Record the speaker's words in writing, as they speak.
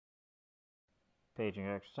Paging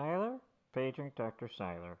Dr. Seiler. Paging Dr.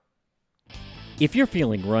 Seiler. If you're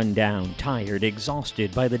feeling run down, tired,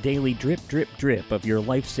 exhausted by the daily drip, drip, drip of your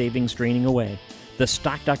life savings draining away, the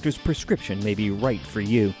Stock Doctor's prescription may be right for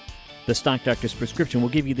you. The Stock Doctor's prescription will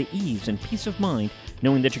give you the ease and peace of mind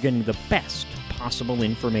knowing that you're getting the best possible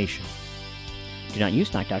information. Do not use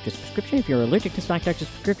Stock Doctor's prescription if you're allergic to Stock Doctor's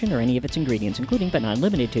prescription or any of its ingredients, including but not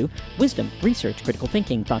limited to wisdom, research, critical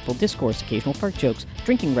thinking, thoughtful discourse, occasional fart jokes,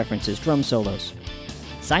 drinking references, drum solos.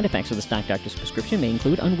 Side effects of the Stock Doctor's prescription may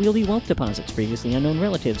include unwieldy wealth deposits, previously unknown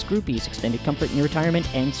relatives, groupies, extended comfort in your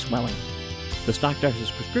retirement, and swelling. The Stock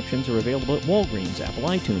Doctor's prescriptions are available at Walgreens, Apple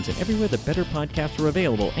iTunes, and everywhere the better podcasts are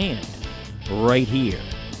available, and right here.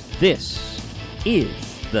 This is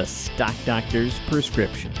the Stock Doctor's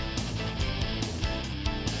prescription.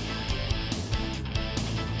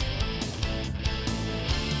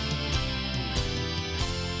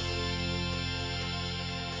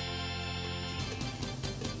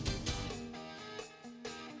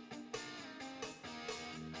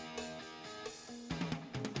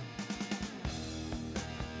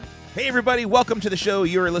 Hey everybody, welcome to the show.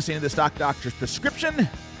 You're listening to the Stock Doctor's Prescription.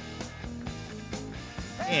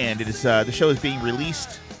 And it is the show is being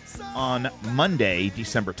released on Monday,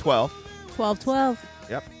 December 12th. 12/12.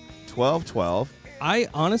 Yep, 12/12.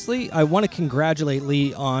 I want to congratulate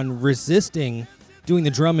Lee on resisting doing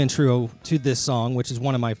the drum intro to this song, which is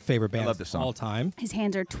one of my favorite bands love this song. of all time. His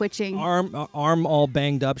hands are twitching. Arm all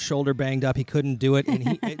banged up, shoulder banged up. He couldn't do it,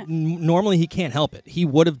 and normally he can't help it. He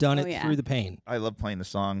would have done it through the pain. I love playing the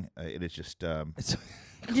song. It is just...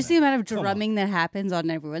 Did you see the amount of drumming that happens on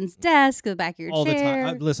everyone's desk, the back of your all chair?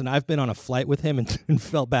 the time. Listen, I've been on a flight with him and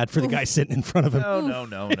felt bad for the guy sitting in front of him.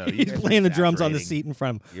 No. He's playing the drums on the seat in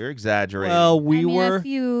front of him. You're exaggerating. Well, a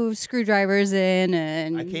few screwdrivers in,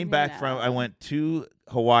 and I came back I went to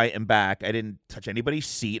Hawaii and back. I didn't touch anybody's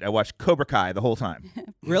seat. I watched Cobra Kai the whole time.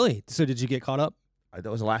 Really? So did you get caught up? That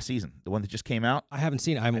was the last season, the one that just came out. I haven't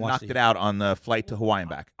seen it. I haven't watched knocked it out on the flight to Hawaii and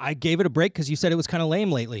back. I gave it a break because you said it was kind of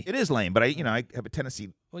lame lately. It is lame, but I have a tendency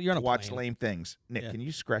you're on to a watch plane. lame things. Nick, can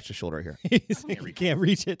you scratch the shoulder right here? You can't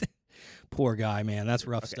reach it. Poor guy, man. That's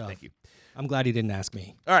rough stuff. Thank you. I'm glad he didn't ask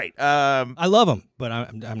me. All right. I love him, but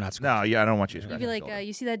I'm not scratching. No, I don't want you to You'd scratch be the like, shoulder.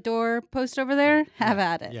 you see that door post over there? Have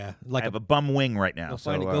at it. Yeah, I have a bum wing right now.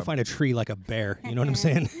 Go find a tree like a bear. You know what I'm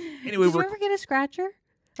saying? Anyway, Did you ever get a scratcher?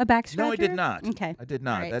 A back scratcher? No, I did not. Okay. I did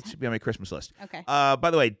not. All right. That should be on my Christmas list. Okay. By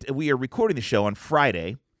the way, we are recording the show on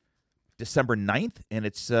Friday, December 9th, and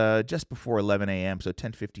it's just before 11 a.m., so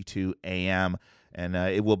 10:52 a.m., and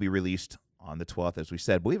it will be released on the 12th, as we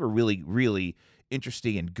said. But we have a really, really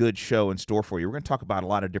interesting and good show in store for you. We're going to talk about a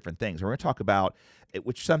lot of different things. We're going to talk about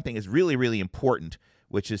which something is really, really important,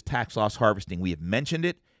 which is tax loss harvesting. We have mentioned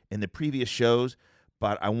it in the previous shows,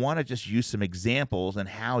 but I want to just use some examples on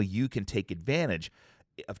how you can take advantage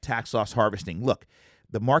of tax loss harvesting. Look,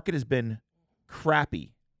 the market has been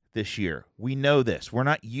crappy this year. We know this. We're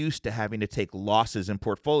not used to having to take losses in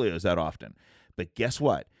portfolios that often. But guess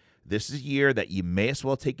what? This is a year that you may as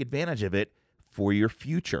well take advantage of it for your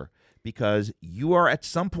future, because you are at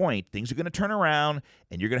some point, things are going to turn around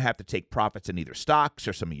and you're going to have to take profits in either stocks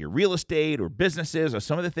or some of your real estate or businesses or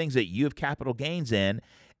some of the things that you have capital gains in.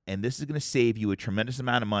 And this is going to save you a tremendous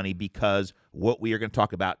amount of money because what we are going to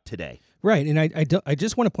talk about today. Right, and I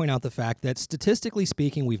just want to point out the fact that statistically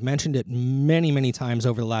speaking, we've mentioned it many, many times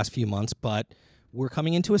over the last few months, but we're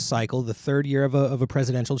coming into a cycle, the third year of a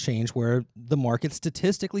presidential change, where the market,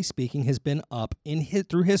 statistically speaking, has been up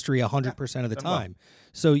through history 100% of the time.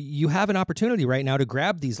 So you have an opportunity right now to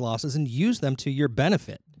grab these losses and use them to your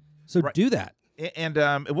benefit. So do that. And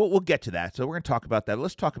we'll get to that. So we're going to talk about that.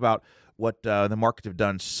 Let's talk about what the markets have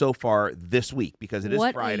done so far this week, because it is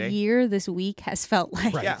Friday. What a year this week has felt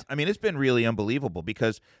like. Right. Yeah, I mean, it's been really unbelievable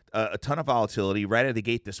because a ton of volatility right out of the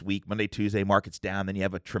gate this week. Monday, Tuesday, market's down. Then you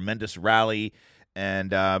have a tremendous rally.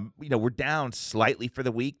 And, we're down slightly for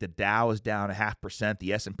the week. The Dow is down 0.5%.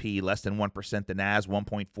 The S&P less than 1%. The Nas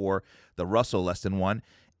 1.4%. The Russell less than 1%.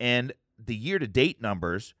 And the year-to-date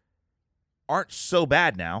numbers aren't so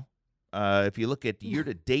bad now. If you look at the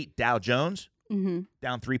year-to-date Dow Jones,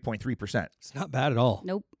 down 3.3%. It's not bad at all.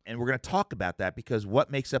 Nope. And we're going to talk about that because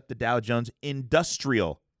what makes up the Dow Jones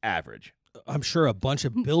Industrial Average? I'm sure a bunch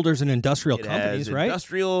of builders and industrial companies, right?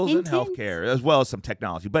 Industrials and healthcare, as well as some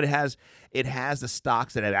technology. But it has the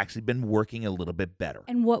stocks that have actually been working a little bit better.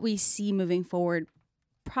 And what we see moving forward,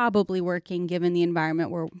 probably working given the environment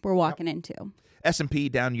we're walking into. S&P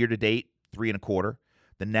down year-to-date 3.25%.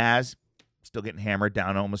 The Nas still getting hammered,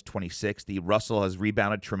 down almost 26%. The Russell has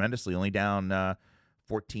rebounded tremendously, only down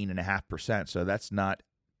 14.5%. So that's not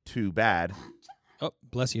too bad. Oh,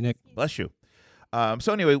 bless you, Nick. Bless you.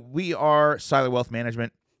 So anyway, we are Seiler Wealth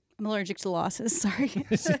Management. I'm allergic to losses. Sorry.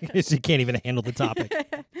 She can't even handle the topic.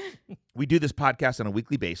 We do this podcast on a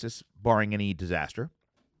weekly basis, barring any disaster.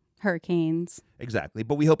 Hurricanes. Exactly.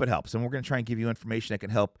 But we hope it helps. And we're going to try and give you information that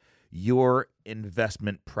can help your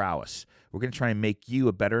investment prowess. We're going to try and make you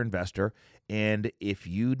a better investor. And if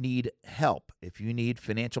you need help, if you need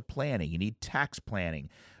financial planning, you need tax planning,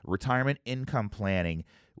 retirement income planning,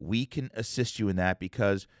 we can assist you in that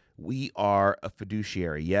because we are a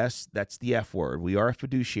fiduciary. Yes, that's the F word. We are a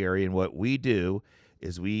fiduciary, and what we do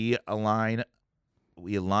is we align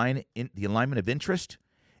in the alignment of interest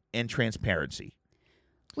and transparency.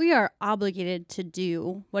 We are obligated to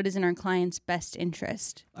do what is in our client's best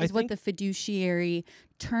interest, is what the fiduciary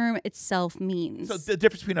term itself means. So the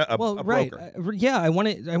difference between a broker. I want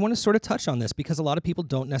to sort of touch on this because a lot of people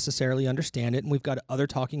don't necessarily understand it, and we've got other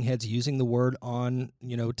talking heads using the word on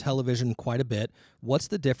television quite a bit. What's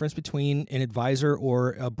the difference between an advisor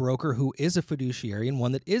or a broker who is a fiduciary and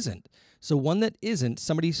one that isn't? So one that isn't,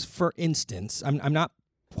 somebody's, for instance, I'm not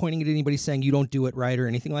pointing at anybody saying you don't do it right or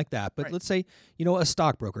anything like that. But let's say, a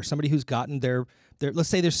stockbroker, somebody who's gotten their let's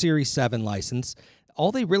say their Series 7 license.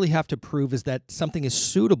 All they really have to prove is that something is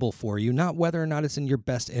suitable for you, not whether or not it's in your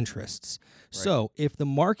best interests. Right. So if the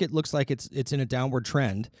market looks like it's in a downward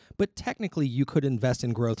trend, but technically you could invest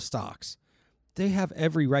in growth stocks, they have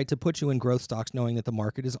every right to put you in growth stocks knowing that the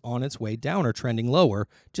market is on its way down or trending lower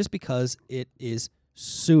just because it is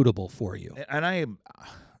suitable for you. And I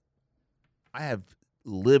have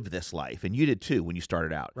lived this life, and you did too when you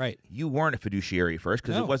started out. Right. You weren't a fiduciary first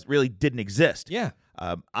because it didn't exist. Yeah.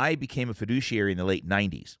 I became a fiduciary in the late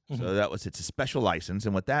 90s. Mm-hmm. So it's a special license,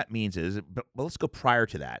 and what that means is, let's go prior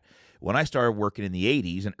to that. When I started working in the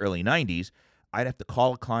 80s and early 90s, I'd have to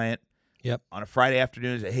call a client on a Friday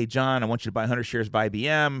afternoon and say, hey, John, I want you to buy 100 shares of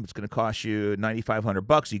IBM. It's going to cost you $9,500.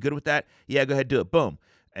 Are you good with that? Yeah, go ahead, do it. Boom.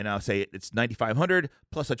 And I'll say it's $9,500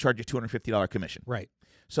 plus I charge you $250 commission. Right.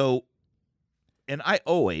 So, and I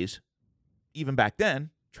always, even back then,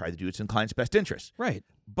 tried to do it in client's best interest. Right.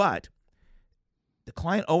 But the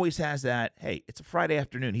client always has that, hey, it's a Friday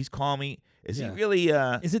afternoon. He's calling me. Is he really...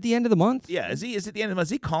 is it the end of the month? Yeah. Is it the end of the month?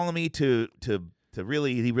 Is he calling me to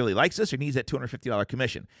really, he really likes us or needs that $250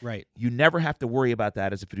 commission? Right. You never have to worry about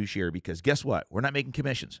that as a fiduciary because guess what? We're not making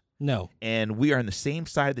commissions. No. And we are on the same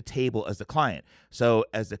side of the table as the client. So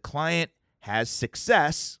as the client has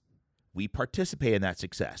success, we participate in that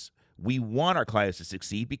success. We want our clients to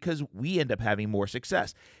succeed because we end up having more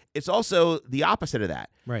success. It's also the opposite of that.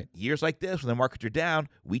 Right. Years like this, when the markets are down,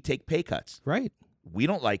 we take pay cuts. Right. We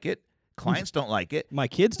don't like it. Clients don't like it. My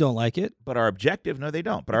kids don't like it. But our objective, no, they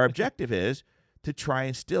don't. But our objective is to try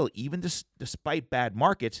and still, even despite bad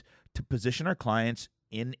markets, to position our clients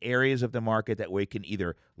in areas of the market that we can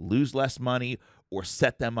either lose less money or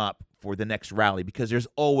set them up for the next rally because there's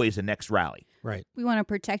always a next rally. Right. We want to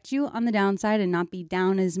protect you on the downside and not be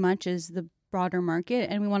down as much as the broader market,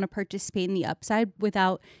 and we want to participate in the upside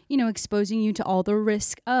without, exposing you to all the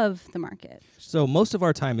risk of the market. So most of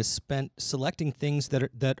our time is spent selecting things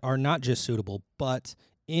that are not just suitable, but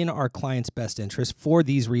in our client's best interest for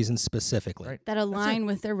these reasons specifically. Right. That align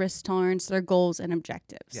with their risk tolerance, their goals, and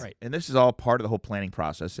objectives. Yeah. Right. And this is all part of the whole planning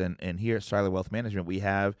process. And here at Seiler Wealth Management, we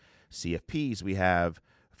have CFPs, we have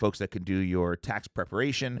folks that can do your tax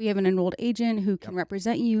preparation. We have an enrolled agent who can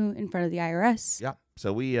represent you in front of the IRS. Yeah.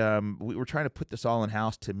 So we were trying to put this all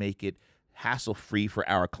in-house to make it hassle-free for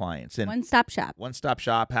our clients. And one-stop shop. One-stop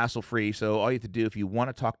shop, hassle-free. So all you have to do if you want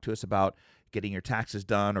to talk to us about getting your taxes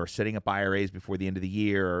done or setting up IRAs before the end of the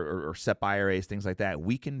year or SEP IRAs, things like that,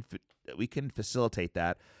 we can facilitate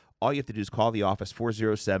that. All you have to do is call the office,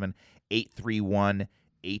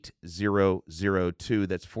 407-831-8002.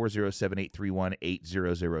 That's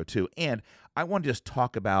 407-831-8002. And I want to just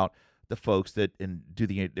talk about the folks that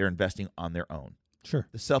they're investing on their own. Sure.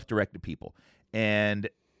 The self-directed people. And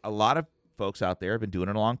a lot of folks out there have been doing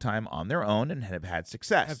it a long time on their own and have had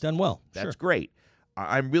success. Have done well. That's great.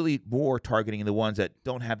 I'm really more targeting the ones that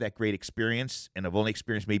don't have that great experience and have only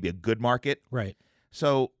experienced maybe a good market. Right.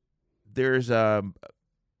 So there's a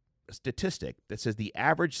statistic that says the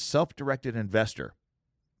average self-directed investor,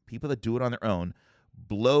 people that do it on their own,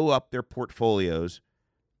 blow up their portfolios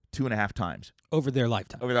 2.5 times. Over their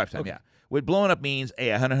lifetime. Okay. Yeah. What blowing up means,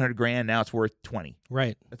 hey, 100 grand, now it's worth 20.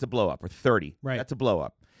 Right. That's a blow up. Or 30. Right. That's a blow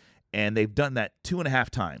up. And they've done that 2.5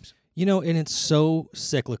 times. And it's so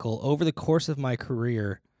cyclical. Over the course of my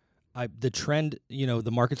career, the trend, the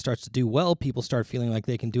market starts to do well. People start feeling like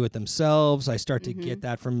they can do it themselves. I start to get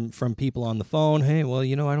that from people on the phone. Hey, well,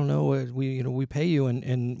 I don't know. We pay you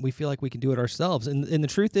and we feel like we can do it ourselves. And the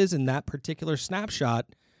truth is, in that particular snapshot,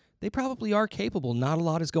 they probably are capable. Not a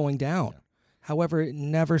lot is going down. However, it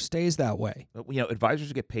never stays that way. But,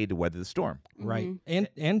 advisors get paid to weather the storm. Right.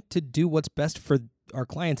 And to do what's best for our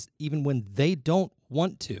clients even when they don't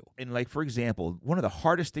want to. And like, for example, one of the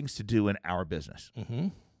hardest things to do in our business, Mm-hmm.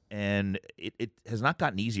 and it has not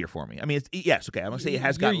gotten easier for me. I mean, yes, okay, I'm going to say it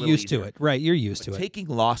has gotten a You're little used easier. to it. Right, you're used But to it. taking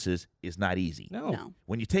losses is not easy. No.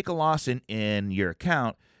 When you take a loss in your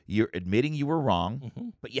account, you're admitting you were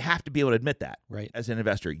wrong, but you have to be able to admit that Right. as an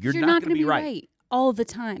investor. You're You're not not going to be right. right all the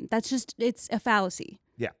time. It's a fallacy.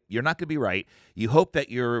 Yeah, you're not going to be right. You hope that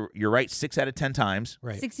you're right 6 out of 10 times.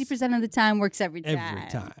 Right. 60% of the time works every time.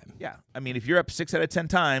 Every time. Yeah, I mean, if you're up 6 out of 10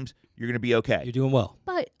 times, you're going to be okay. You're doing well.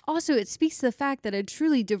 But also, it speaks to the fact that a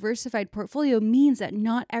truly diversified portfolio means that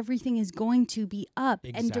not everything is going to be up,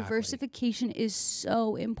 and Exactly. diversification is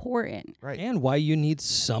so important. Right. And why you need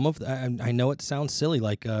some of I know it sounds silly,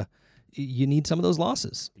 like you need some of those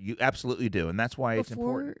losses. You absolutely do, and that's why it's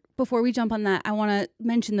important. Before we jump on that, I want to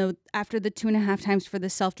mention, though, after the 2.5 times for the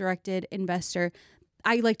self-directed investor,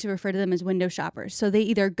 I like to refer to them as window shoppers. So they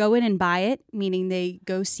either go in and buy it, meaning they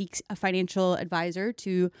go seek a financial advisor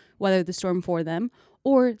to weather the storm for them,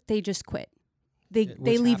 or they just quit. They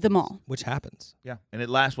leave them all. Which happens. Yeah, and it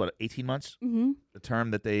lasts, 18 months? Mm-hmm. The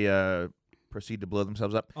term that they proceed to blow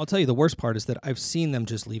themselves up? I'll tell you, the worst part is that I've seen them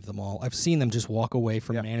just leave them all. I've seen them just walk away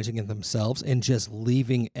from managing it themselves and just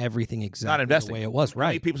leaving everything exactly investing. the way it was. How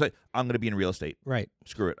many Right. people say, I'm going to be in real estate. Right.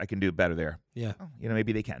 Screw it. I can do better there. Yeah. Oh,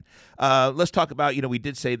 maybe they can. Let's talk about, we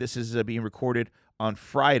did say this is being recorded on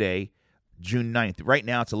Friday, June 9th. Right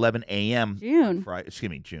now it's 11 a.m. June.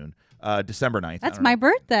 June. December 9th. That's my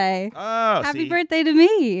birthday. Oh, Happy see? birthday to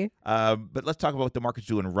me. But let's talk about what the market's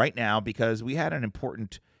doing right now, because we had an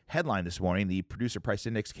important headline this morning. The producer price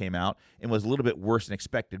index came out and was a little bit worse than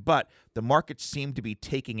expected, but the market seemed to be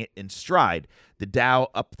taking it in stride. The Dow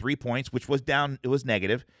up 3 points, which was down. It was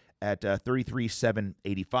negative at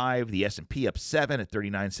 33,785. The S&P up 7 at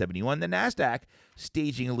 39,71. The Nasdaq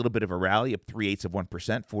staging a little bit of a rally, up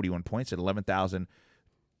 0.3%, 41 points at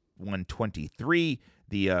 11,123.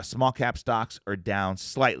 The small cap stocks are down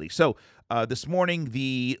slightly. So this morning,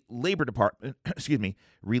 the Labor Department,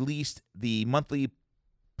 released the monthly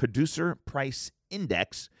producer price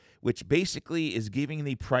index, which basically is giving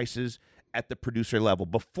the prices at the producer level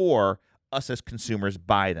before us as consumers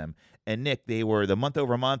buy them. And Nick, they were the month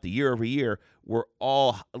over month, the year over year, were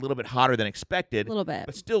all a little bit hotter than expected. A little bit.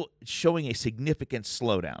 But still showing a significant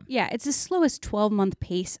slowdown. Yeah, it's the slowest 12-month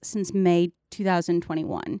pace since May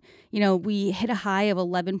 2021. We hit a high of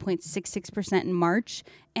 11.66% in March,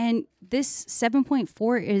 and this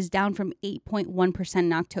 7.4 is down from 8.1%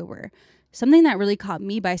 in October. Something that really caught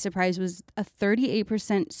me by surprise was a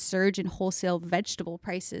 38% surge in wholesale vegetable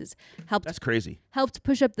prices. That's crazy. Helped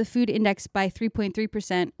push up the food index by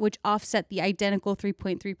 3.3%, which offset the identical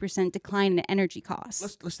 3.3% decline in energy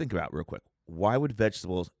costs. Let's think about it real quick. Why would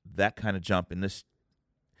vegetables that kind of jump in this?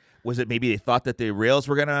 Was it maybe they thought that the rails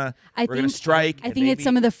were gonna strike? I think it's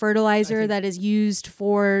some of the fertilizer that is used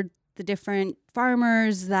for the different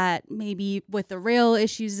farmers that maybe with the rail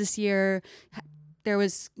issues this year. There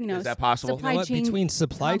was, is that possible? supply chain between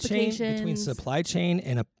supply chain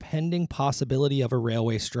and a pending possibility of a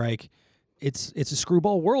railway strike, it's a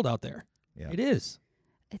screwball world out there. Yeah. It is.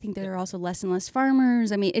 I think there are also less and less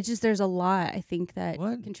farmers. I mean, it's just there's a lot. I think that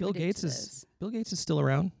contributed to this. Bill Gates is still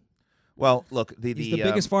around. Well, look, He's the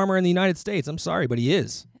biggest farmer in the United States. I'm sorry, but he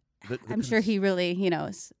is. I'm sure he really,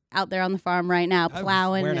 is out there on the farm right now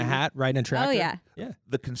plowing, wearing a hat, riding a tractor. Oh yeah.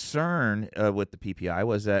 The concern with the PPI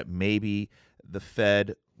was that maybe the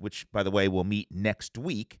Fed, which, by the way, will meet next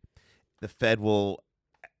week,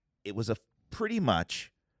 it was a pretty much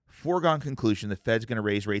foregone conclusion the Fed's going to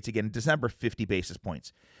raise rates again in December 50 basis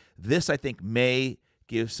points. This, I think, may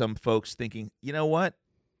give some folks thinking, you know what?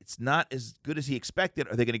 It's not as good as he expected.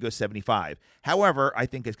 Are they going to go 75? However, I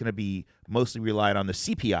think it's going to be mostly relied on the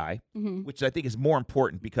CPI, which I think is more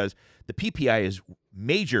important because the PPI is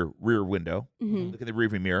major rear window. Look at the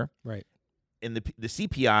rearview mirror. Right. And the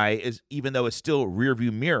CPI is, even though it's still rear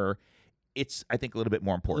view mirror, it's, I think, a little bit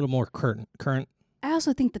more A important. little more current. I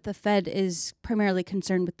also think that the Fed is primarily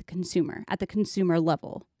concerned with the consumer at the consumer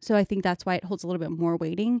level. So I think that's why it holds a little bit more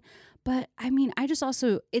weighting. But I mean,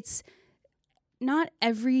 it's not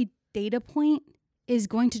every data point is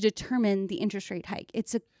going to determine the interest rate hike.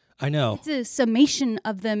 I know. It's a summation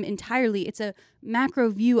of them entirely. It's a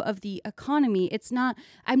macro view of the economy. It's not,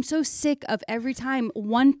 I'm so sick of every time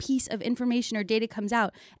one piece of information or data comes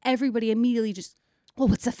out, everybody immediately just, well,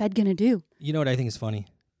 what's the Fed going to do? You know what I think is funny?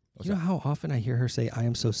 You know how often I hear her say, I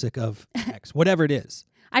am so sick of X, whatever it is.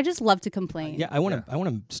 I just love to complain. Yeah, I want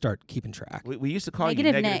to start keeping track. We used to call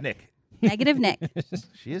Negative you Negative Nick. Nick. Negative Nick.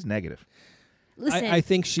 She is negative. Listen, I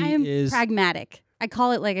think she I'm is pragmatic. I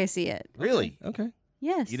call it like I see it. Really? okay.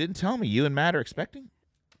 Yes. You didn't tell me you and Matt are expecting?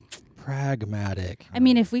 Pragmatic. I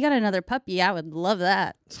mean, if we got another puppy, I would love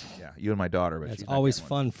that. Yeah, you and my daughter. But It's she's not always getting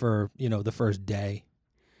one. fun for the first day.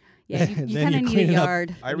 Yeah, you Then kind you're of need a cleaning up-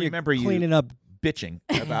 yard. I Then you're remember you cleaning up. bitching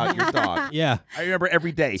about your dog. Yeah. I remember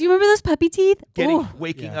every day Do you remember those puppy teeth?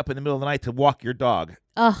 waking Yeah. up in the middle of the night to walk your dog.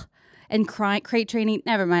 Ugh. And crate training.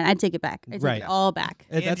 Never mind. I take it back. I take Right. it all back.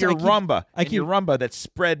 And That's your I keep- Roomba. I And your Roomba that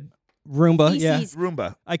spread Roomba. Yeah. Feces.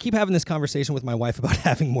 Roomba. I keep having this conversation with my wife about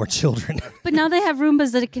having more children. But now they have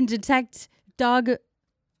Roombas that can detect dog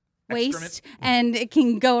waste and it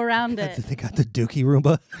can go around it. They got the Dookie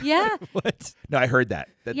Roomba. Yeah. What? No, I heard that.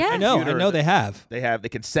 That the Yeah. I know computer- they have. They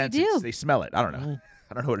can sense They it. do. They smell it. I don't know.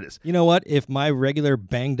 I don't know what it is. You know what? If my regular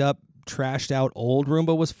banged up, trashed out old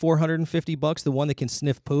Roomba was $450, the one that can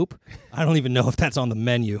sniff poop, I don't even know if that's on the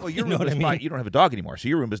menu. Well, your you know what I Roomba's mean? probably, you don't have a dog anymore, so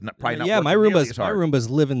your Roomba's probably not. Yeah, my working nearly Roomba's as hard.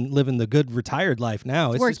 living the good retired life now.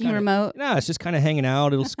 It's just Working kinda, remote. No, it's just kind of hanging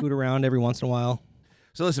out. It'll scoot around every once in a while.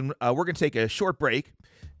 So listen, we're going to take a short break,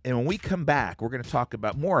 and when we come back, we're going to talk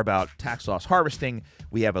more about tax loss harvesting.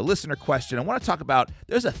 We have a listener question. I want to talk about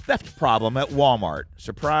there's a theft problem at Walmart.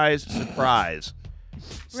 Surprise, surprise.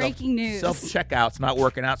 Breaking news. Self-checkout's not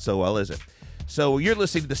working out so well, is it? So you're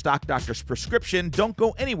listening to the Stock Doctor's Prescription. Don't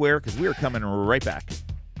go anywhere because we're coming right back.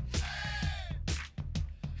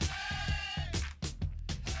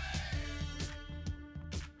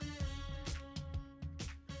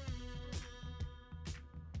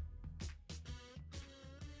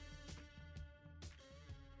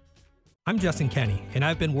 I'm Justin Kenny, and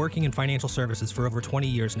I've been working in financial services for over 20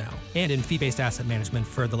 years now, and in fee-based asset management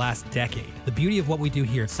for the last decade. The beauty of what we do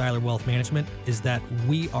here at Seiler Wealth Management is that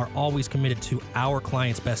we are always committed to our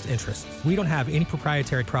clients' best interests. We don't have any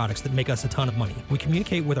proprietary products that make us a ton of money. We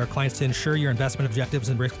communicate with our clients to ensure your investment objectives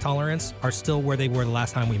and risk tolerance are still where they were the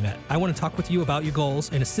last time we met. I want to talk with you about your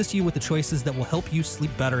goals and assist you with the choices that will help you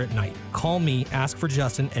sleep better at night. Call me, ask for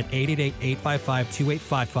Justin at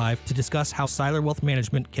 888-855-2855 to discuss how Seiler Wealth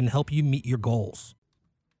Management can help you meet your goals.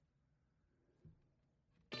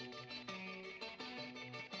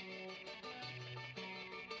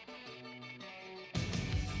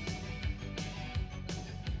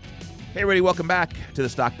 Hey, everybody, welcome back to the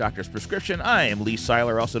Stock Doctor's Prescription. I am Lee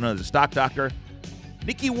Seiler, also known as the Stock Doctor.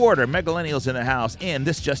 Nikki Warder, Megalennials in the house, and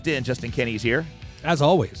this just in, Justin Kenny's here. As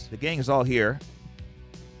always. The gang is all here.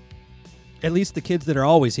 At least the kids that are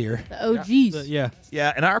always here. The OGs. Yeah.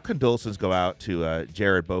 Yeah, and our condolences go out to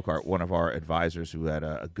Jared Bokart, one of our advisors who had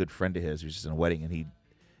a good friend of his who was just in a wedding,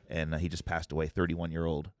 and he just passed away,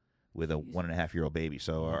 31-year-old, with a 1.5-year-old baby.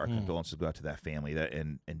 So our condolences go out to that family.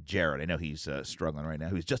 And Jared, I know he's struggling right now.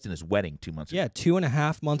 He was just in his wedding 2 months ago. Yeah,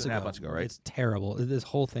 2.5 months 2.5 ago. months ago, right? It's terrible. This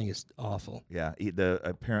whole thing is awful. Yeah,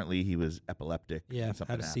 apparently he was epileptic. Yeah, and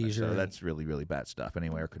something had a happened. seizure. So that's really, really bad stuff.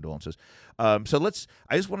 Anyway, our condolences. I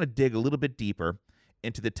just want to dig a little bit deeper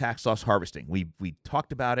into the tax loss harvesting. We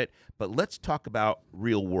talked about it, but let's talk about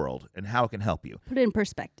real world and how it can help you. Put it in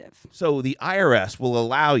perspective. So the IRS will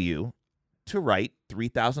allow you to write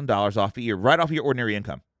 $3,000 off a year, right off of your ordinary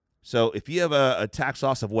income. So if you have a tax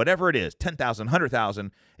loss of whatever it is, $10,000, $100,000,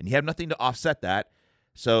 and you have nothing to offset that,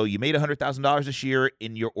 so you made $100,000 this year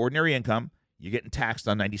in your ordinary income, you're getting taxed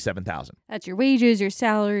on $97,000. That's your wages, your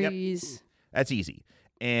salaries. That's easy.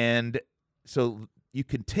 And so you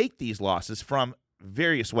can take these losses from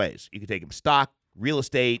various ways. You can take them stock, real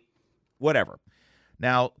estate, whatever.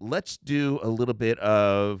 Now, let's do a little bit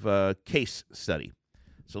of a case study.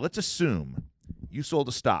 So let's assume you sold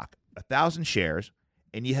a stock, 1,000 shares,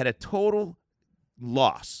 and you had a total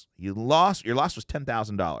loss. Your loss was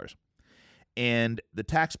 $10,000. And the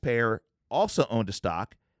taxpayer also owned a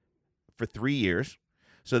stock for 3 years.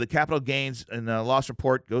 So the capital gains and the loss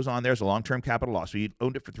report goes on there as a long-term capital loss. So you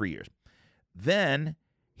owned it for 3 years. Then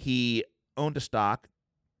he owned a stock.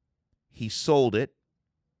 He sold it,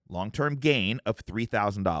 long-term gain of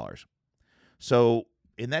 $3,000. So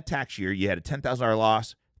in that tax year, you had a $10,000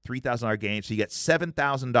 loss, $3,000 gain, so you got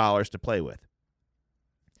 $7,000 to play with.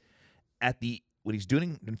 When he's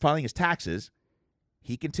doing and filing his taxes,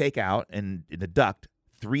 he can take out and deduct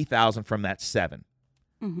 $3,000 from that $7,000.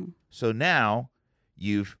 Mm-hmm. So now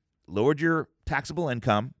you've lowered your taxable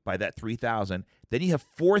income by that $3,000. Then you have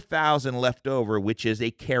 $4,000 left over, which is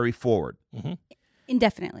a carry forward. Mm-hmm.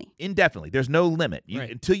 Indefinitely. There's no limit Right.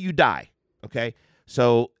 until you die. Okay,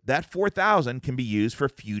 so that $4,000 can be used for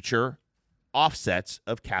future offsets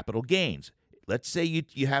of capital gains. Let's say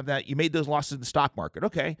you have that, you made those losses in the stock market.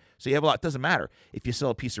 Okay, so you have a lot. It doesn't matter if you sell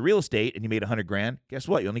a piece of real estate and you made $100,000. Guess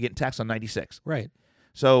what? You're only getting taxed on 96. Right.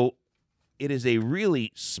 So it is a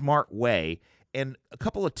really smart way. And a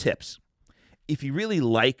couple of tips. if you really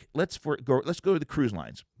like, let's go to the cruise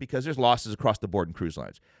lines, because there's losses across the board in cruise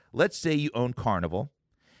lines. Let's say you own Carnival,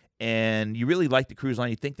 and you really like the cruise line.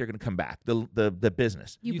 You think they're going to come back, the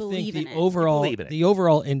business. You think believe in the it. overall believe in it. the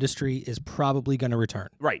overall industry is probably going to return.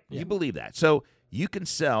 Right. Yeah. You believe that. So you can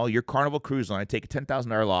sell your Carnival cruise line, take a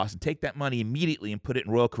 $10,000 loss, and take that money immediately and put it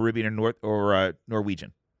in Royal Caribbean or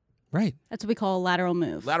Norwegian. Right. That's what we call a lateral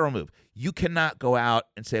move. Lateral move. You cannot go out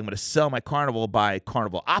and say, I'm going to sell my Carnival by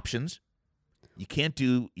Carnival options. You can't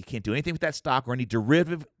do anything with that stock or any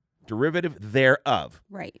derivative thereof.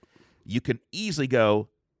 Right. You can easily go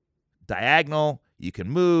diagonal. You can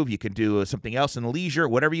move. You can do something else in leisure,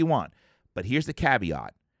 whatever you want. But here's the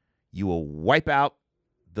caveat. You will wipe out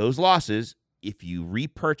those losses if you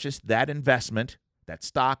repurchase that investment, that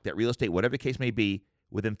stock, that real estate, whatever the case may be,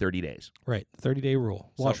 within 30 days. Right. 30-day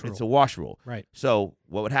rule. Wash rule. It's a wash rule. Right. So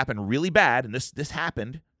what would happen really bad, and this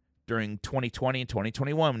happened during 2020 and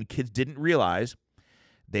 2021 when kids didn't realize,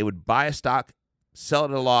 they would buy a stock, sell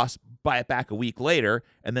it at a loss, buy it back a week later,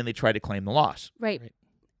 and then they try to claim the loss. Right. Right.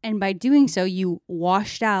 And by doing so, you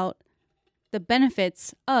washed out the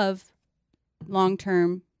benefits of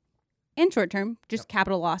long-term and short-term, just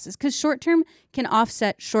capital losses. Because short-term can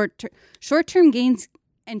offset short-term gains,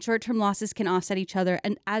 and short-term losses can offset each other,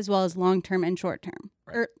 and as well as long-term and short-term,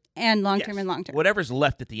 Right. and long-term Yes. and long-term. Whatever's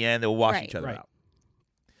left at the end, they'll wash Right. each other Right. out.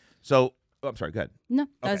 So, I'm sorry, go ahead. No,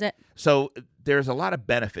 that was Okay. it. So there's a lot of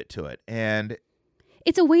benefit to it, and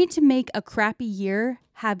It's a way to make a crappy year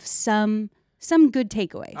have some good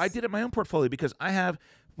takeaways. I did it in my own portfolio because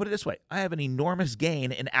put it this way, I have an enormous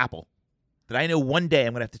gain in Apple that I know one day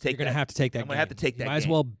I'm going to have to take. You're going to have to take that. I'm going to have to take You that. might as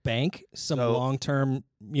gain. well bank some So- long-term,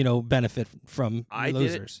 benefit from I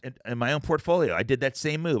losers. did it in my own portfolio. I did that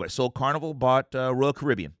same move. I sold Carnival, bought Royal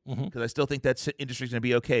Caribbean Mhm. because I still think that industry is going to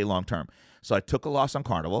be okay long term. So I took a loss on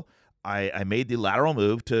Carnival. I made the lateral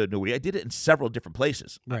move to Norway. I did it in several different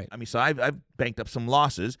places. Right. I mean, so I've banked up some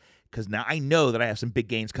losses because now I know that I have some big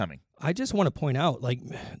gains coming. I just want to point out,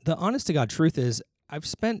 the honest to God truth is, I've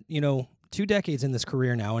spent, 2 decades in this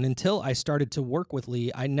career now, and until I started to work with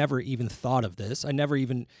Lee, I never even thought of this. I never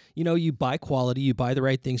even, you buy quality, you buy the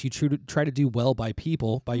right things, you try to do well by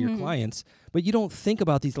people, by your clients, but you don't think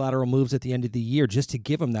about these lateral moves at the end of the year just to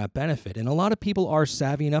give them that benefit. And a lot of people are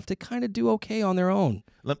savvy enough to kind of do okay on their own.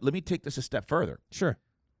 Let me take this a step further. Sure.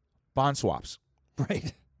 Bond swaps.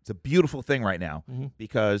 Right. It's a beautiful thing right now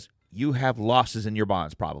because you have losses in your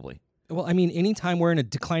bonds probably. Well, I mean, anytime we're in a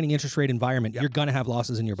declining interest rate environment, you're going to have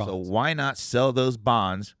losses in your bonds. So why not sell those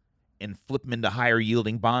bonds and flip them into higher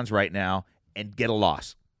yielding bonds right now and get a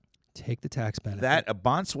loss? Take the tax benefit.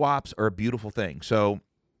 Bond swaps are a beautiful thing. So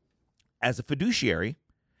as a fiduciary,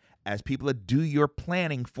 as people that do your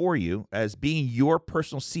planning for you, as being your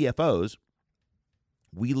personal CFOs,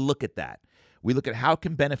 we look at that. We look at how it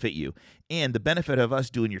can benefit you. And the benefit of us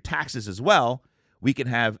doing your taxes as well, we can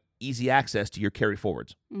have easy access to your carry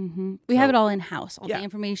forwards. We have it all in-house, all Yeah. the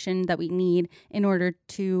information that we need in order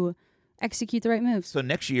to execute the right moves. So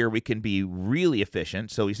next year we can be really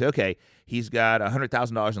efficient. So we say, okay, he's got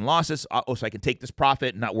 $100,000 in losses. So I can take this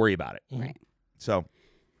profit and not worry about it. Right. So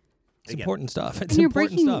It's again, important stuff. It's And you're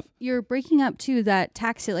important breaking stuff. you're breaking up too that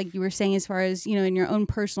tax hit, like you were saying, as far as in your own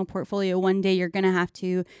personal portfolio. One day you're gonna have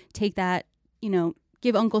to take that,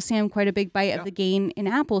 give Uncle Sam quite a big bite of the gain in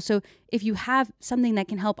Apple. So if you have something that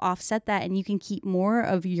can help offset that, and you can keep more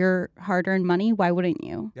of your hard-earned money, why wouldn't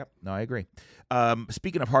you? Yep. No, I agree.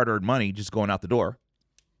 Speaking of hard-earned money, just going out the door,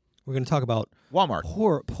 We're going to talk about Walmart.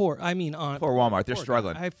 poor. Poor Walmart. They're poor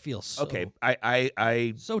struggling. guy. I feel so Okay,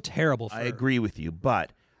 I so terrible. For agree with you,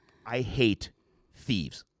 but I hate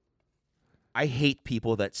thieves. I hate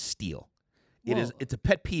people that steal. Whoa. It's a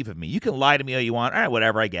pet peeve of me. You can lie to me all you want. All right,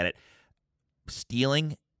 whatever, I get it.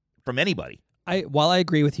 Stealing from anybody. While I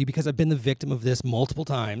agree with you because I've been the victim of this multiple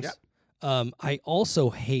times. Yep. I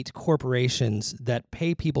also hate corporations that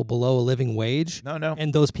pay people below a living wage. No.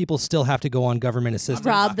 And those people still have to go on government assistance.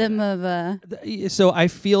 Rob them of a. So I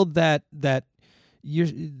feel that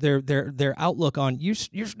their outlook on you're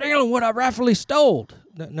stealing what I rightfully stole.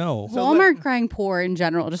 No. Walmart crying poor in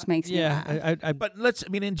general just makes me laugh. I But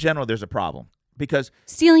in general, there's a problem because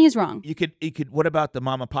Stealing is wrong. you could. What about the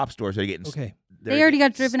mom and pop stores that are getting? okay. They already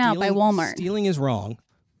got driven out by Walmart. Stealing is wrong.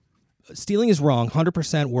 Stealing is wrong,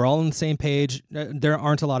 100%. We're all on the same page. There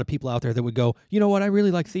aren't a lot of people out there that would go, you know what? I really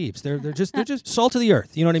like thieves. They're just salt of the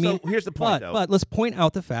earth. You know what I mean? So here's the point, though. But let's point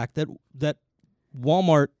out the fact that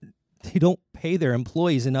Walmart, they don't pay their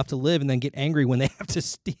employees enough to live, and then get angry when they have to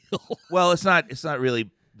steal. Well, it's not really.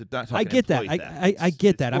 I get that. I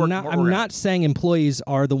get that. I'm not saying employees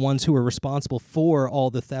are the ones who are responsible for all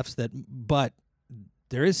the thefts but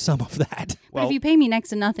there is some of that. But if you pay me next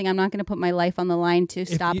to nothing, I'm not going to put my life on the line to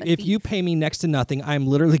stop it. If you pay me next to nothing, I'm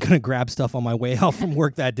literally going to grab stuff on my way out from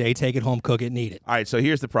work that day, take it home, cook it, and eat it. All right, so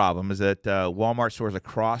here's the problem: is that Walmart stores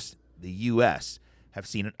across the U.S. have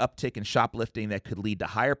seen an uptick in shoplifting that could lead to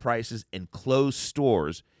higher prices and closed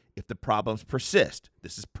stores if the problems persist.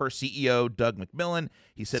 This is per CEO Doug McMillon.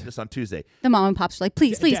 He said this on Tuesday. The mom and pops are like,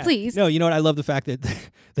 please, please, Dad, please. No, you know what? I love the fact that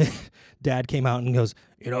the dad came out and goes,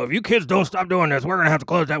 if you kids don't stop doing this, we're going to have to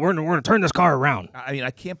close that. We're going to turn this car around. I mean,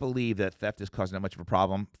 I can't believe that theft is causing that much of a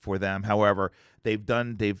problem for them. However, they've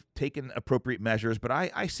taken appropriate measures. But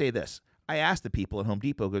I say this. I asked the people at Home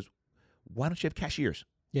Depot, goes, why don't you have cashiers?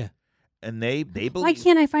 Yeah. And they believe. Why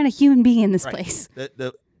can't I find a human being in this Right. place?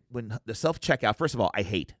 When the self-checkout, first of all, I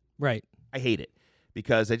hate it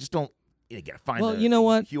because I just don't. You got to find Well, you know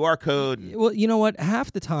what? QR code. Well, you know what?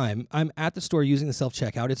 Half the time, I'm at the store using the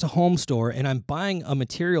self-checkout. It's a home store, and I'm buying a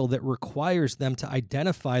material that requires them to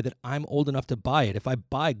identify that I'm old enough to buy it. If I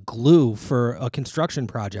buy glue for a construction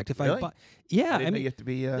project, if Really? I buy... Yeah, I didn't know you have to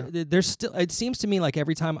be. there's still. It seems to me like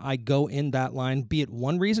every time I go in that line, be it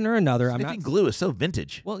one reason or another, I'm not. Sniffing glue is so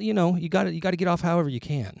vintage. Well, you got to get off however you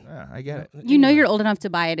can. Yeah, I get it. You know you're old enough to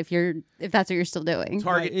buy it if that's what you're still doing.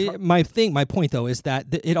 My point though is that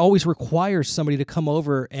it always requires somebody to come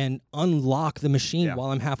over and unlock the machine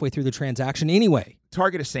while I'm halfway through the transaction anyway.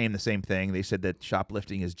 Target is saying the same thing. They said that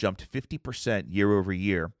shoplifting has jumped 50% year over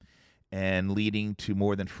year, and leading to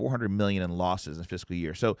more than $400 million in losses in a fiscal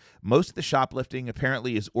year. So most of the shoplifting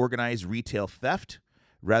apparently is organized retail theft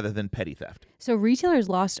rather than petty theft. So retailers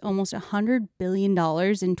lost almost $100 billion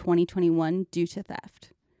in 2021 due to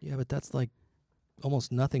theft. Yeah, but that's like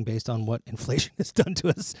almost nothing based on what inflation has done to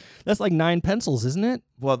us. That's like 9 pencils, isn't it?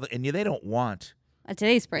 Well, and they don't want At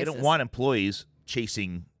today's prices. they don't want employees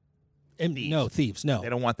chasing thieves. No, thieves. No, They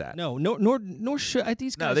don't want that. No, nor should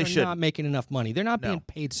these guys they are shouldn't. not making enough money. They're not No. being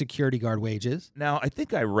paid security guard wages. Now, I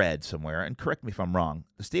think I read somewhere, and correct me if I'm wrong,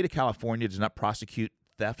 the state of California does not prosecute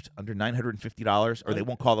theft under $950, or they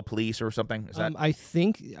won't call the police or something. Is that I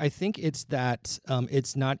think it's that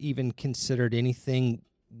it's not even considered anything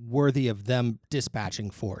worthy of them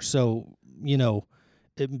dispatching for. So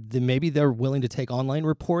maybe they're willing to take online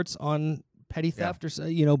reports on petty theft or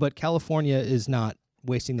so, but California is not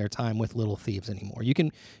wasting their time with little thieves anymore. You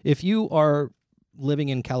can, if you are living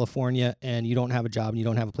in California and you don't have a job and you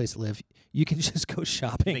don't have a place to live, you can just go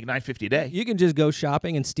shopping. make $950 a day? You can just go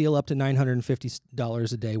shopping and steal up to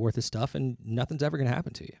 $950 a day worth of stuff, and nothing's ever going to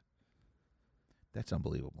happen to you. That's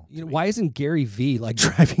unbelievable. Why isn't Gary Vee like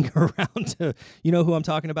driving around to? You know who I'm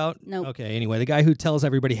talking about? Nope. Okay. Anyway, the guy who tells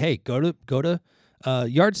everybody, "Hey, go to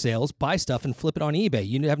yard sales, buy stuff, and flip it on eBay."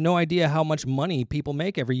 You have no idea how much money people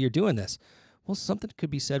make every year doing this. Well, something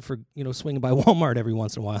could be said for swinging by Walmart every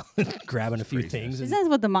once in a while, grabbing a few things. Isn't that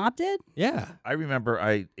what the mob did? Yeah. I rember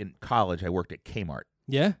in college I worked at Kmart.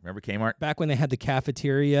 Yeah. Remember Kmart? Back when they had the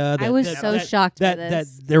cafeteria. I was so shocked by that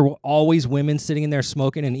this. there were always women sitting in there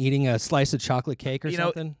smoking and eating a slice of chocolate cake or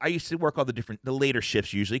something. I used to work all the later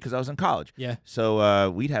shifts usually because I was in college. Yeah.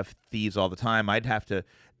 So we'd have thieves all the time. I'd have to.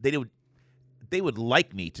 They would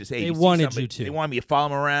like me to say. They "You see wanted somebody?" you to. They wanted me to follow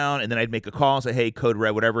them around, and then I'd make a call and say, "Hey, code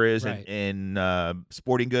red, whatever it is," Right. in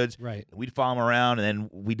sporting goods. Right. We'd follow them around, and then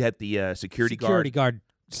we'd have the security guard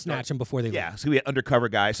snatch them before they leave. Yeah. So we had undercover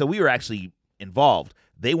guys. So we were actually involved.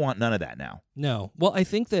 They want none of that now. No. Well, I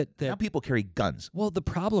think that Now people carry guns. Well, the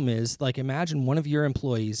problem is, like, imagine one of your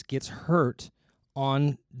employees gets hurt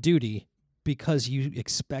on duty because you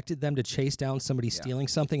expected them to chase down somebody stealing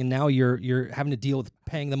something, and now you're having to deal with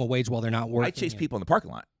paying them a wage while they're not working. I chase people in the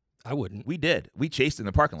parking lot. I wouldn't. We did. We chased in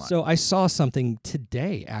the parking lot. So I saw something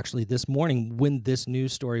today, actually, this morning, when this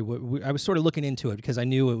news story. I was sort of looking into it because I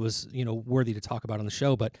knew it was worthy to talk about on the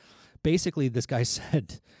show. But basically, this guy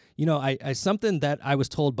said, I something that I was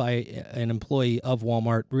told by an employee of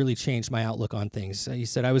Walmart really changed my outlook on things. He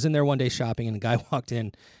said, I was in there one day shopping, and a guy walked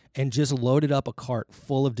in and just loaded up a cart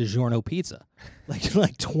full of DiGiorno pizza,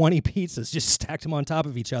 like 20 pizzas, just stacked them on top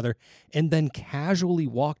of each other, and then casually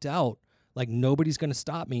walked out like nobody's going to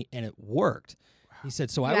stop me, and it worked. He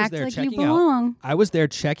said, so I was there checking out. I was there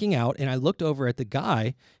checking out, and I looked over at the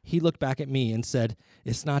guy. He looked back at me and said,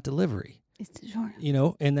 "It's not delivery." It's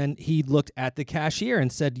DiGiorno. And then he looked at the cashier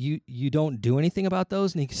and said, "You don't do anything about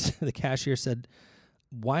those?" And the cashier said,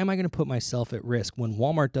 "Why am I going to put myself at risk when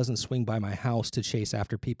Walmart doesn't swing by my house to chase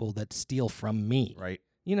after people that steal from me?" Right.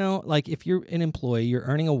 Like if you're an employee, you're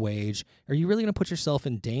earning a wage, are you really going to put yourself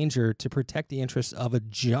in danger to protect the interests of a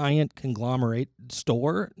giant conglomerate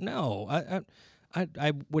store? No.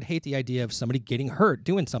 I would hate the idea of somebody getting hurt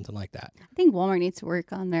doing something like that. I think Walmart needs to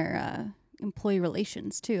work on their employee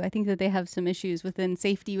relations too. I think that they have some issues within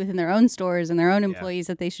safety within their own stores and their own employees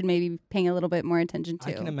that they should maybe be paying a little bit more attention to.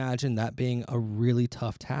 I can imagine that being a really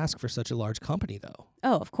tough task for such a large company, though.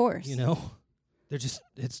 Oh, of course. You know,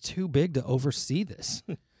 it's too big to oversee this.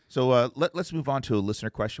 So let's move on to a listener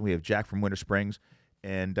question. We have Jack from Winter Springs,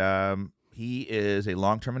 and he is a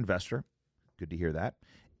long-term investor. Good to hear that.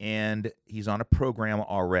 And he's on a program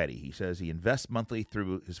already. He says he invests monthly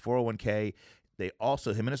through his 401k. They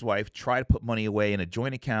also, him and his wife, try to put money away in a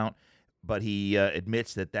joint account, but he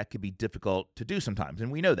admits that could be difficult to do sometimes.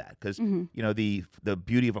 And we know that because, you know, the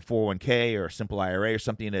beauty of a 401k or a simple IRA or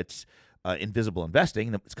something that's invisible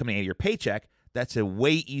investing that's coming out of your paycheck, that's a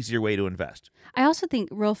way easier way to invest. I also think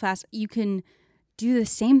real fast, you can do the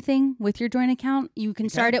same thing with your joint account. You can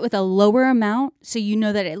start it with a lower amount so you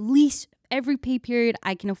know that at least every pay period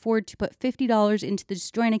I can afford to put $50 into this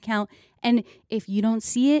joint account. And if you don't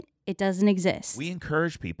see it, it doesn't exist. We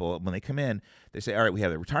encourage people when they come in, they say, all right, we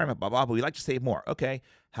have the retirement, blah, blah, but we'd like to save more. Okay,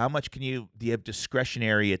 how much do you have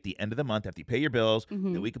discretionary at the end of the month after you pay your bills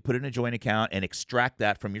that we could put in a joint account and extract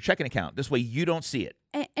that from your checking account? This way you don't see it.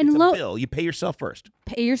 And it's a bill. You pay yourself first.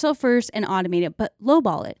 Pay yourself first and automate it, but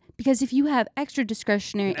lowball it. Because if you have extra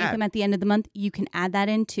discretionary income at the end of the month, you can add that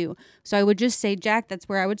in too. So I would just say, Jack, that's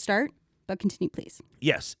where I would start. But continue, please.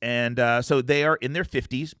 Yes, and so they are in their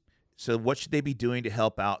 50s. So what should they be doing to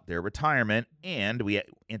help out their retirement? And we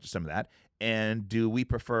answer some of that. And do we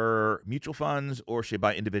prefer mutual funds or should we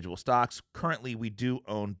buy individual stocks? Currently, we do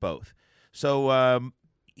own both. So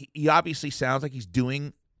he obviously sounds like he's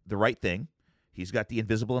doing the right thing. He's got the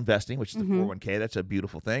invisible investing, which is the 401k. That's a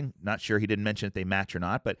beautiful thing. Not sure he didn't mention if they match or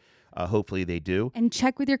not, but hopefully they do. And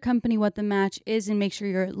check with your company what the match is and make sure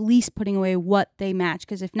you're at least putting away what they match.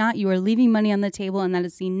 Because if not, you are leaving money on the table, and that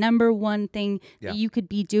is the number one thing that you could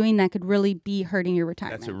be doing that could really be hurting your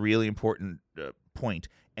retirement. That's a really important point.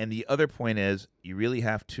 And the other point is you really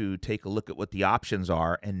have to take a look at what the options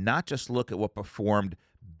are and not just look at what performed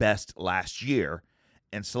best last year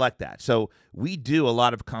and select that. So we do a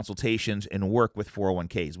lot of consultations and work with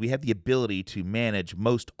 401ks. We have the ability to manage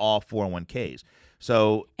most all 401ks.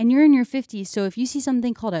 So, and you're in your 50s, so if you see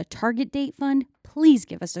something called a target date fund, please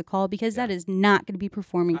give us a call because that is not going to be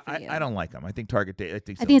forming for you. I don't like them. I think target date. I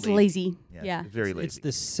think it's lazy. Yeah. It's very lazy. It's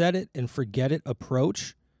the set it and forget it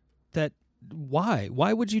approach that why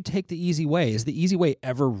would you take the easy way? Is the easy way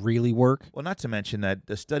ever really work? Well, not to mention that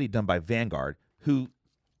the study done by Vanguard, who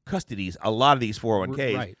custodies a lot of these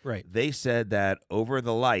 401ks, right. They said that over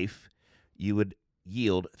the life, you would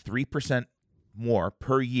yield 3% more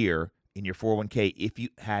per year in your 401k if you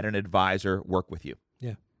had an advisor work with you.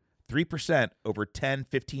 Yeah. 3% over 10,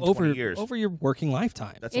 15, 20 years. Over your working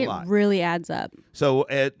lifetime. That's a lot. It really adds up. So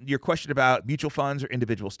your question about mutual funds or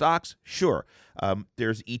individual stocks, sure.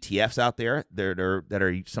 There's ETFs out there that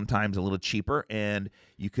are sometimes a little cheaper, and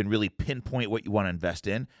you can really pinpoint what you want to invest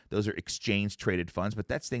in. Those are exchange-traded funds, but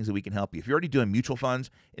that's things that we can help you. If you're already doing mutual funds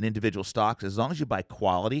and individual stocks, as long as you buy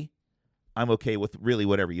quality, I'm okay with really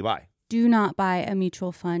whatever you buy. Do not buy a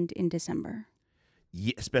mutual fund in December.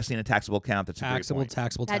 Yeah, especially in a taxable account. That's taxable.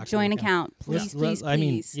 That joint account. Please. I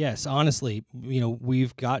mean, yes, honestly,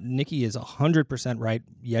 we've got Nikki is 100% right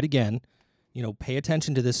yet again. Pay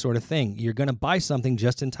attention to this sort of thing. You're going to buy something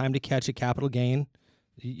just in time to catch a capital gain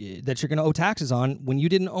that you're going to owe taxes on when you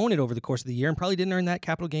didn't own it over the course of the year and probably didn't earn that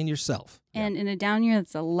capital gain yourself. And in a down year,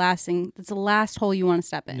 that's the last thing. That's the last hole you want to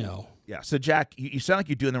step in. No. Yeah. So, Jack, you sound like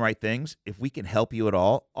you're doing the right things. If we can help you at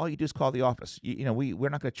all you do is call the office. We're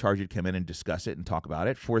not going to charge you to come in and discuss it and talk about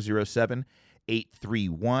it.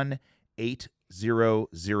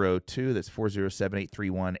 407-831-8002. That's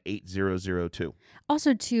 407-831-8002.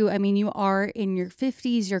 Also, too, you are in your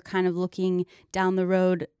 50s. You're kind of looking down the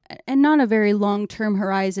road and not a very long-term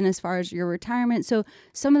horizon as far as your retirement. So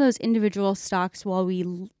some of those individual stocks, while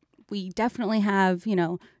we definitely have,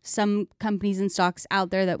 some companies and stocks out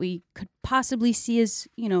there that we could possibly see as,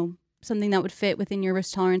 something that would fit within your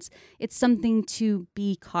risk tolerance, it's something to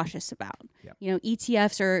be cautious about. Yeah.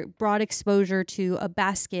 ETFs are broad exposure to a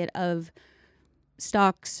basket of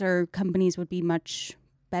stocks or companies would be much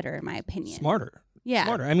better, in my opinion. Smarter. Yeah.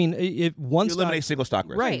 Smarter. If one you eliminate single stock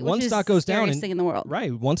risk. Right. One stock goes down. Thing in the world.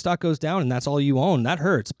 Right. One stock goes down and that's all you own. That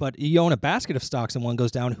hurts. But you own a basket of stocks and one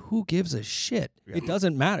goes down. Who gives a shit? Yeah. It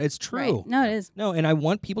doesn't matter. It's true. Right. No, it is. No, and I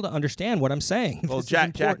want people to understand what I'm saying. Well,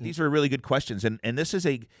 Jack, these are really good questions. And this is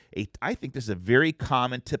I think this is a very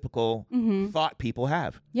common, typical thought people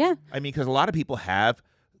have. Yeah. Because a lot of people have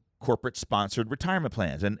corporate sponsored retirement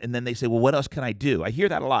plans. And then they say, well, what else can I do? I hear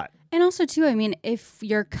that a lot. And also, too, if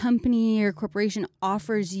your company or corporation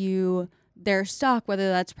offers you their stock, whether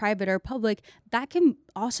that's private or public, that can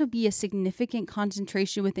also be a significant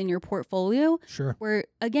concentration within your portfolio. Sure. Where,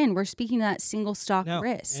 again, we're speaking to that single stock Now,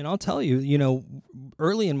 risk. and I'll tell you,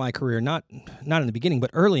 early in my career, not in the beginning, but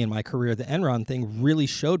early in my career, the Enron thing really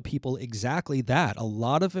showed people exactly that. A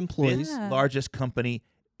lot of employees. Yeah. Largest company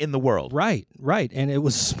in the world. Right, and it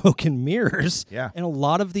was smoke and mirrors. Yeah. And a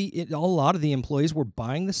lot of the employees were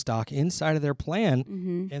buying the stock inside of their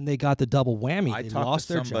plan, and they got the double whammy. They lost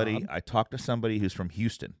their job. I talked to somebody who's from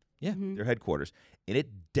Houston, Yeah, their headquarters, and it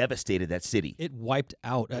devastated that city. it wiped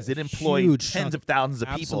out Because a it employed huge tens chunk. of thousands of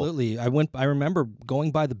people. Absolutely. I remember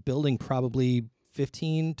going by the building probably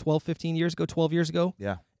 15 years ago, 12 years ago,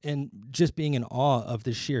 Yeah. and just being in awe of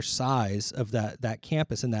the sheer size of that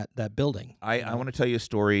campus and that building. I want to tell you a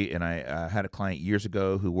story, and I had a client years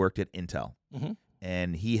ago who worked at Intel, Mhm.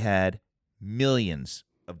 and he had millions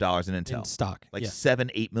of dollars in Intel. In stock. Like yeah.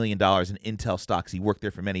 $7-8 million in Intel stocks. He worked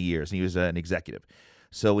there for many years, and he was an executive.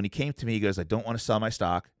 So when he came to me, he goes, "I don't want to sell my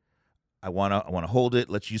stock. I want to hold it.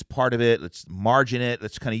 Let's use part of it. Let's margin it.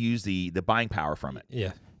 Let's kind of use the buying power from it."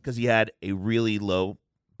 Yeah. Because he had a really low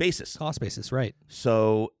basis. Cost basis, right.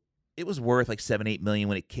 So it was worth like $7-8 million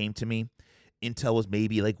when it came to me. Intel was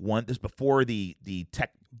maybe like one. This before the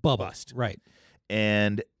tech Bubble. bust, Right.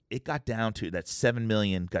 and it got down to that $7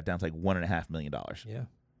 million got down to like $1.5 million Yeah.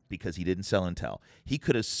 because he didn't sell Intel. He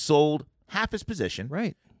could have sold half his position,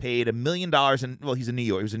 Right. paid $1 million in. Well, he's in New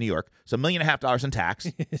York. He was in New York, so $1.5 million in tax,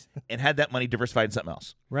 and had that money diversified in something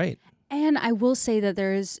else. Right. And I will say that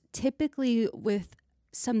there's typically with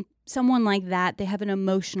someone like that, they have an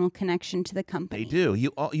emotional connection to the company. They do.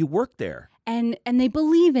 You work there. And they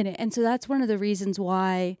believe in it. And so that's one of the reasons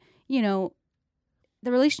why,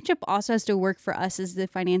 the relationship also has to work for us as the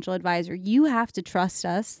financial advisor. You have to trust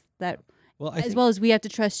us that Well, as well as we have to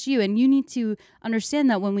trust you. And you need to understand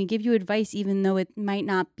that when we give you advice, even though it might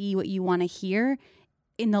not be what you want to hear,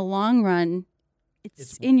 in the long run,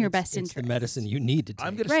 it's in your best It's interest. the medicine you need to take.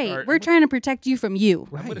 I'm gonna Right. start. We're trying to protect you from you.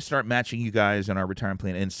 I'm Right. going to start matching you guys on our retirement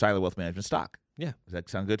plan in Siler Wealth Management stock. Yeah. Does that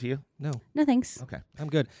sound good to you? No, No thanks. Okay. I'm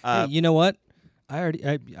good. Uh, Hey, you know what?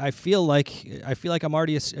 I feel like I'm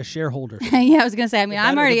already a shareholder. Yeah, I was gonna say. I mean,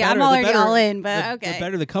 I'm already all in, but The okay.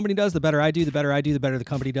 better the company does, the better I do. The better I do, the better the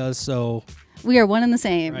company does. So, We are one and the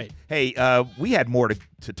same. right. Hey, we had more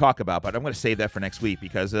to talk about, but I'm going to save that for next week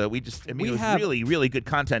because it was have- really, really good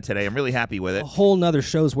content today. I'm really happy with it. A whole nother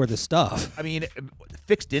show's worth of stuff. I mean,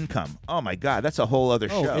 fixed income. Oh, my God. That's a whole other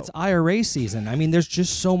Oh, show. it's IRA season. I mean, there's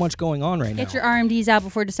just so much going on right now. Get your RMDs out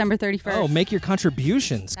before December 31st. Oh, make your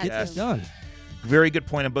contributions. Get Yes. this done. Very good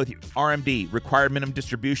point on both of you. RMD, required minimum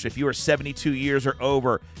distribution. If you are 72 years or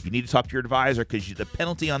over, you need to talk to your advisor because the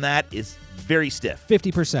penalty on that is very stiff.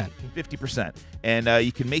 50%. 50%. And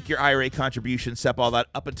you can make your IRA contribution, SEP all that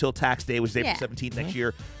up until tax day, which is April Yeah. 17th next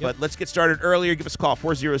year. But let's get started earlier. Give us a call,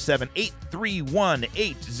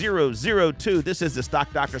 407-831-8002. This is the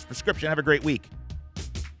Stock Doctor's Prescription. Have a great week.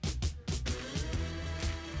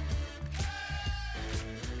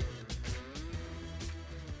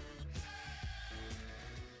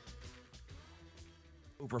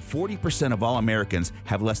 Over 40% of all Americans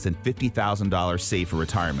have less than $50,000 saved for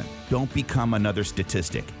retirement. Don't become another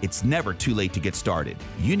statistic. It's never too late to get started.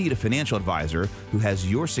 You need a financial advisor who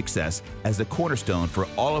has your success as the cornerstone for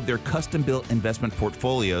all of their custom-built investment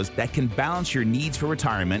portfolios that can balance your needs for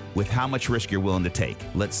retirement with how much risk you're willing to take.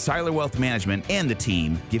 Let Siler Wealth Management and the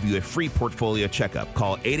team give you a free portfolio checkup.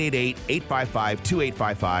 Call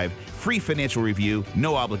 888-855-2855. Free financial review,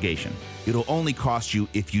 no obligation. It'll only cost you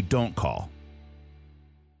if you don't call.